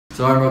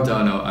So I'm Rob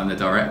Dartnall, I'm the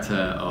Director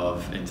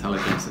of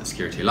Intelligence at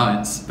Security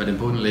Alliance, but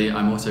importantly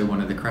I'm also one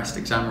of the CREST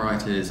exam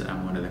writers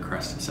and one of the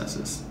CREST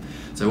assessors.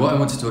 So what I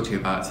want to talk to you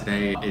about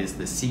today is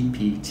the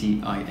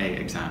CPTIA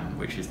exam,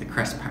 which is the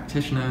CREST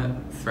Practitioner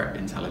Threat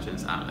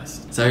Intelligence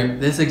Analyst. So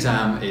this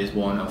exam is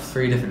one of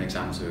 3 different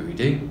exams that we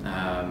do,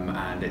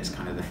 and it's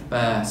kind of the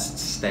first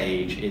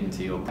stage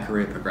into your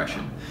career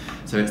progression.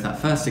 So it's that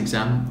first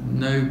exam,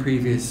 no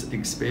previous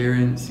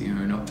experience, you're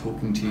not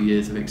talking 2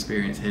 years of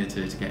experience here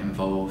to get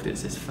involved.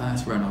 It's this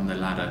first run on the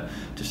ladder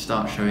to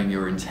start showing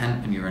your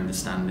intent and your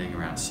understanding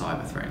around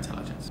cyber threat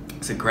intelligence.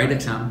 It's a great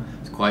exam,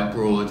 it's quite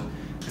broad.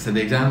 So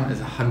the exam is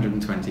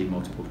 120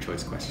 multiple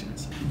choice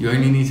questions. You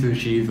only need to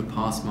achieve a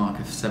pass mark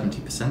of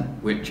 70%,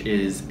 which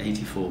is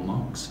 84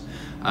 marks.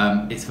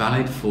 It's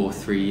valid for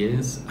 3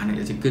 years, and it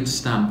is a good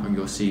stamp on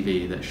your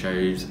CV that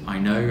shows I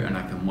know and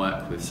I can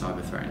work with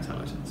cyber threat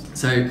intelligence.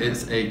 So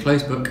it's a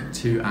closed book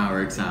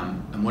 2-hour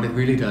exam, and what it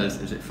really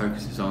does is it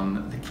focuses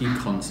on the key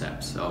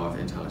concepts of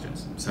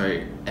intelligence.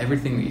 So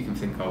everything that you can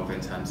think of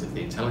in terms of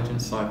the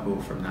intelligence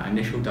cycle, from that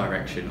initial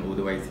direction all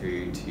the way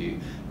through to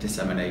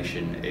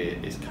dissemination,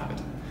 is covered.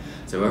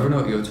 So whether or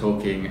not you're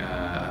talking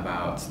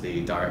about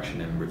the direction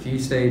and review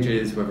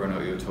stages, whether or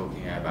not you're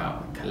talking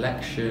about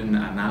collection,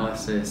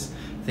 analysis,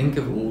 think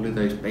of all of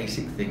those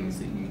basic things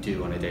that you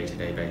do on a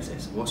day-to-day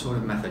basis. What sort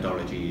of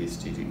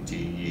methodologies do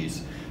you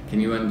use?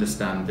 Can you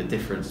understand the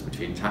difference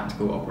between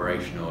tactical,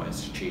 operational and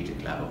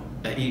strategic level?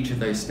 At each of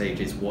those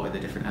stages, what are the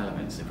different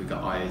elements? Have we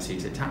got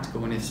IOCs at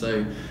tactical, and if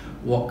so,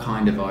 what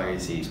kind of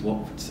IOCs?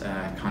 What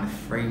kind of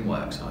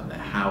frameworks are there?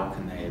 How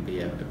can they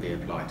be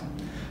applied?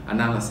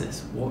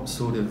 Analysis, what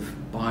sort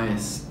of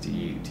bias do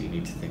you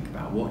need to think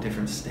about? What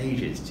different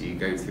stages do you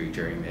go through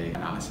during the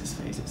analysis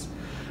phases?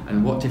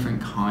 And what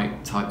different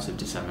types of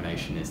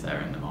dissemination is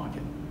there in the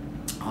market?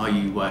 Are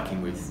you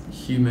working with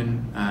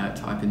human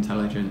type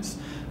intelligence,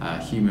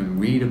 human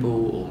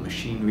readable or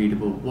machine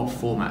readable? What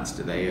formats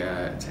do they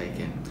take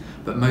in?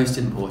 But most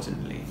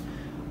importantly,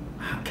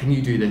 can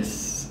you do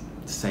this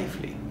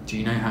safely? Do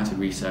you know how to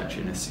research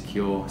in a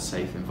secure,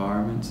 safe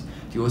environment?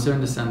 Do you also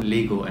understand the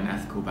legal and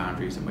ethical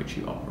boundaries in which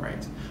you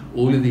operate?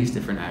 All of these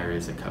different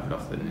areas are covered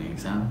off in the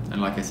exam.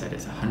 And like I said,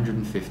 it's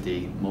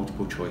 150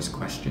 multiple choice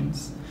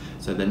questions.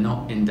 So they're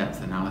not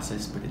in-depth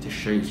analysis, but it just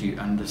shows you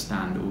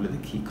understand all of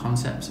the key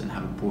concepts and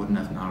have a broad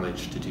enough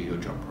knowledge to do your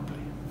job properly.